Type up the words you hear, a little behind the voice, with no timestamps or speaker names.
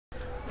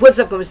What's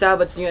up, kumusta?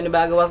 What's new and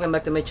bago? Welcome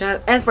back to my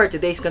channel. And for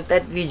today's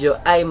content video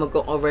ay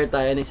magko-cover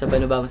tayo ng isang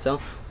panibagong song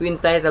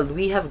entitled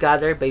We Have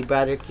Gathered by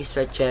Brother Chris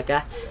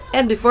Ratcheka.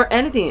 And before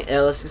anything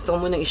else, gusto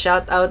ko munang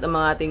i-shoutout ang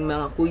mga ating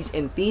mga KUYS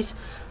and TS.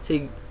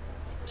 So,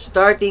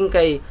 starting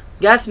kay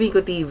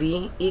Gasbico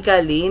TV,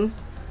 Ika Lin,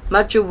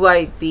 Matthew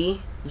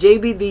YT,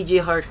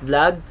 JBDJ Heart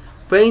Vlog,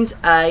 Brains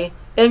Eye,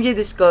 MJ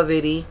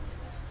Discovery,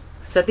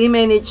 sa Team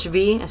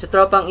NHV, sa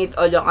Tropang It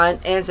Olyokan,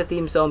 and sa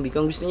Team Zombie.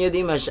 Kung gusto nyo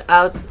din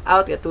ma-shout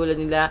out katulad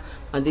nila,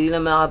 madali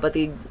lang mga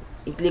kapatid,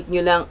 i-click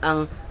nyo lang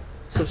ang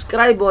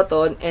subscribe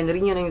button and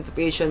ring nyo ng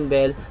notification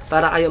bell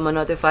para kayo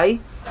ma-notify,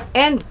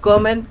 and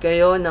comment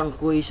kayo ng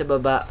KUYS sa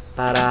baba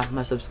para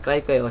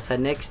ma-subscribe kayo sa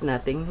next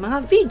nating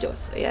mga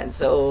videos. Ayan,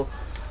 so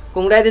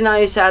kung ready na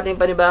kayo sa ating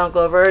panibagong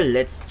cover,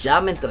 let's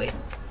jump into it.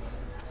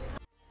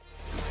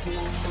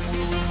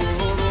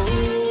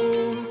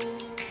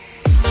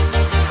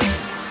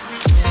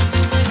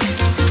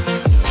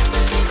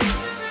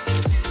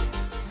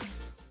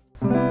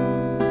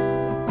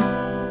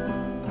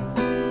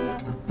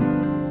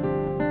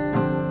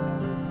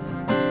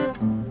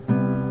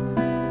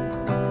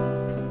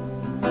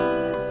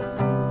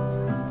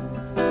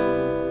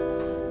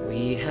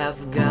 We have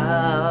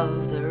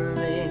gathered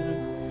in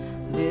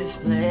this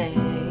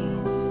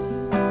place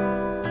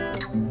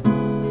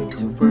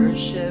to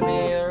worship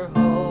your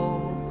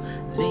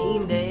holy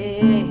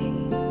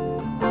name,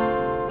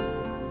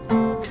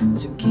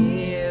 to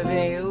give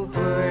you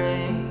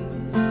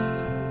praise.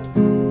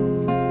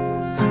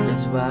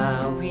 That's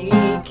why we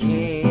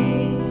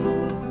came.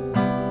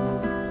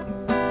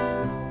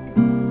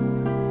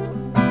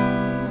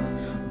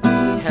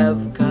 We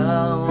have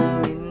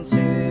come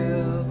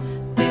into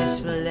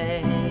this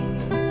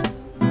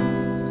place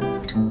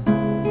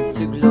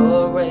to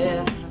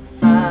glorify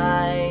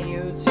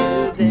you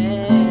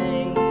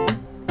today,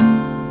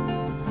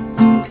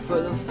 to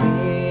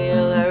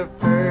fulfill our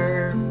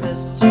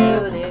purpose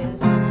to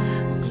this.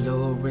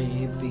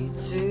 Glory be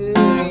to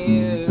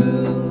you.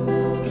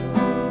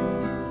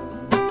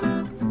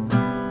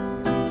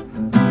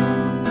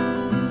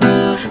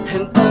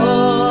 And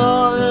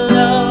all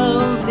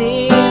of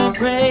these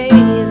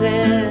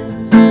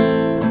praises,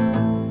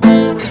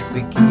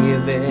 we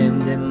give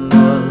them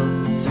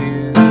all to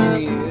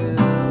you.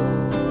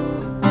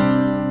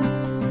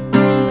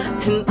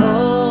 And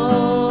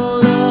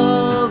all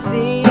of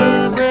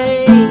these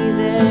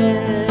praises,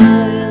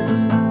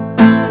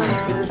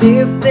 we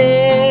lift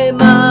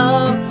them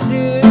up to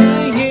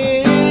you.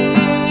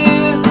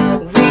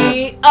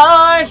 We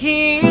are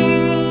here,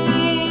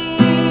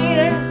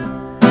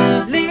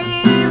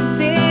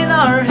 lifting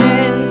our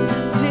hands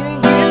to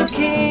you,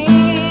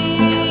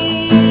 King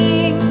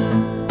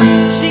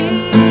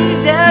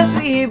Jesus.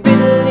 We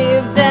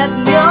believe that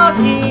you're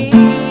here.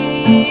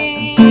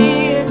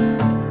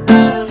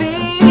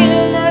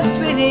 Fill us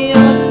with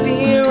your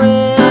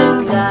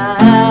spirit now.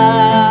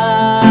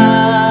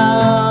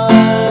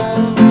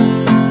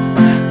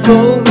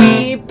 For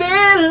we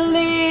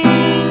believe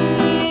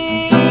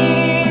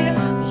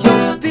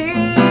your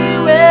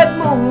spirit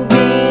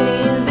moving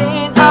is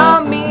in our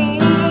midst,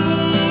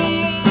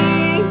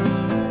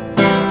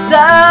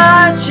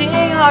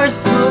 touching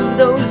hearts of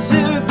those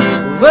who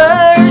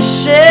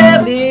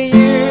worship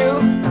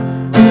you,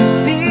 in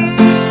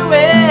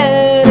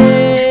spirit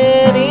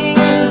and in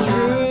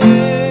truth.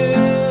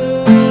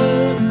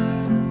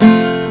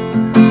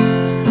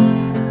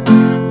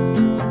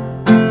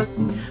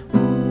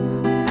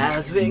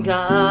 As we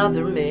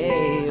gather,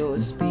 may your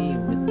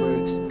spirit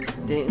works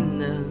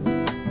within us.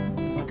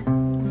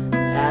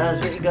 As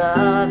we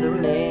gather,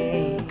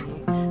 may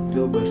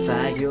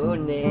glorify your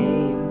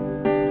name.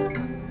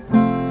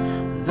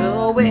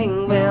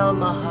 Knowing well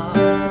my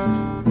heart's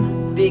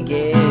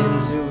begin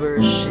to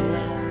worship,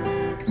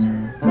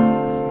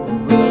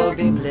 we'll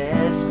be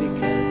blessed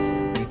because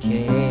we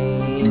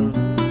came.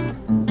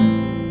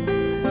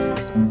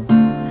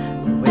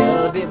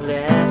 We'll be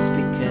blessed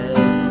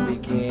because we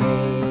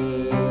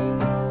came.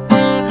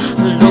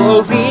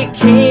 Lord, we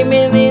came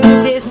in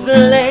this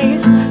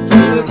place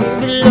to give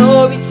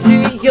glory to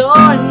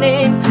your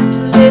name,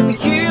 to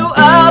lift you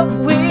up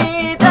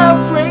with our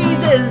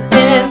praises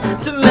and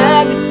to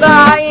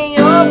magnify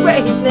your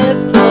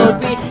greatness. Lord,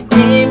 we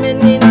came in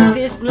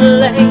this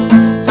place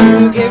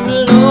to give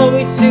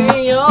glory to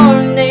your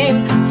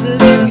name, to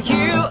lift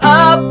you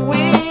up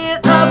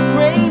with our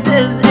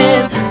praises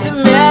and to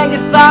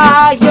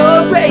magnify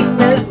your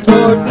greatness.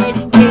 Lord, we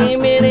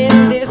came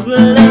in this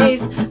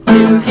place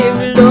to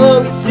give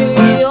glory to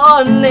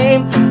your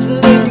name, to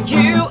lift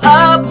you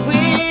up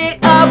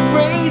with our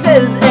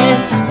praises and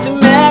to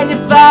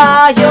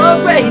magnify your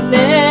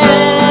greatness.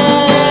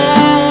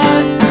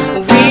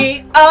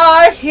 We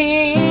are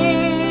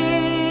here,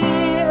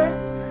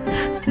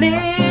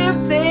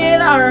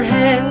 lifting our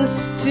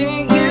hands to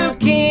you,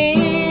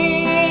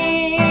 King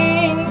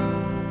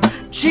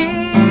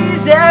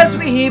Jesus.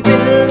 We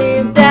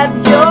believe that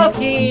you're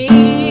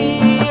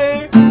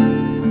here.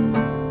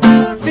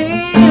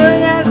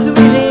 Fill us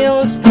with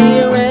your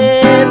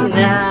spirit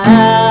now.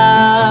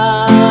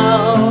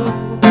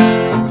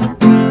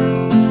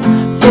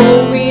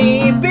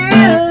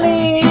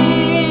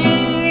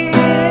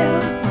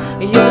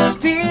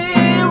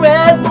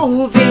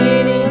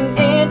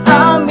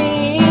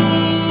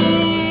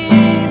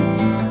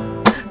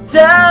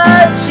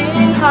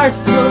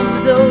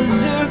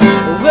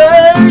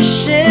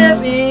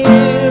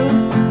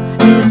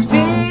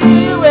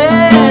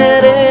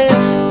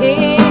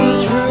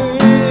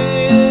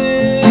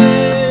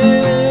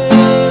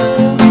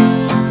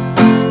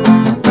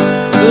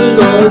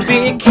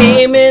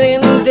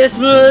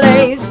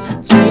 place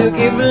to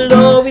give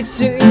glory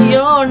to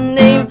your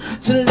name,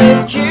 to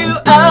lift you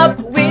up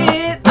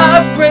with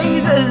our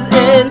praises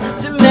and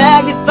to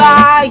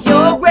magnify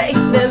your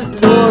greatness.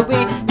 Lord, we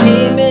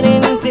came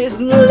in this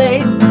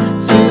place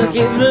to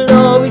give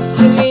glory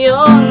to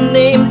your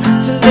name,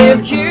 to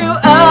lift you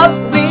up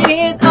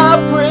with our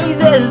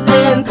praises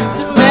and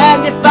to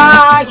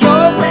magnify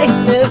your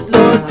greatness.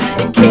 Lord,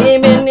 we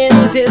came in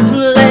this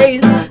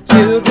place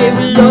to give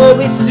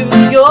glory to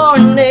your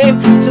name,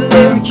 to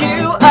lift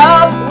you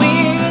up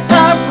with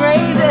our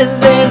praises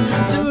and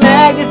to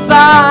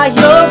magnify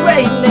your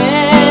greatness.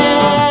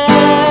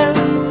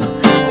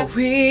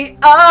 We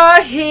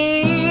are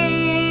here,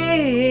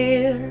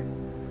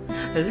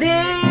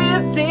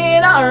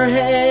 lifting our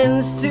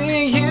hands to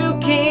you,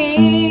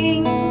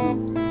 King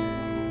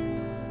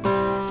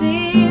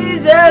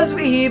Jesus.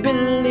 We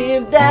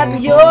believe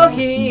that you're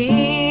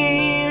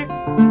here.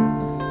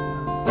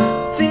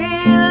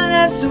 Fill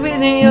us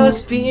with your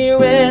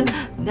spirit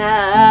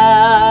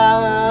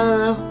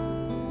now,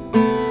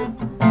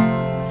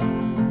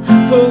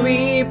 for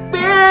we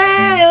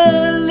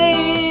believe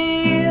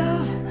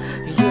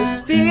your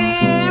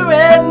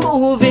spirit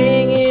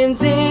moving in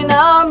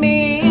our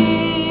midst,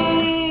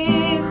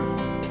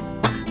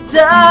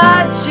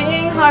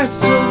 touching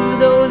hearts of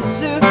those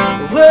who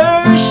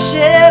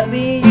worship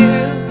you.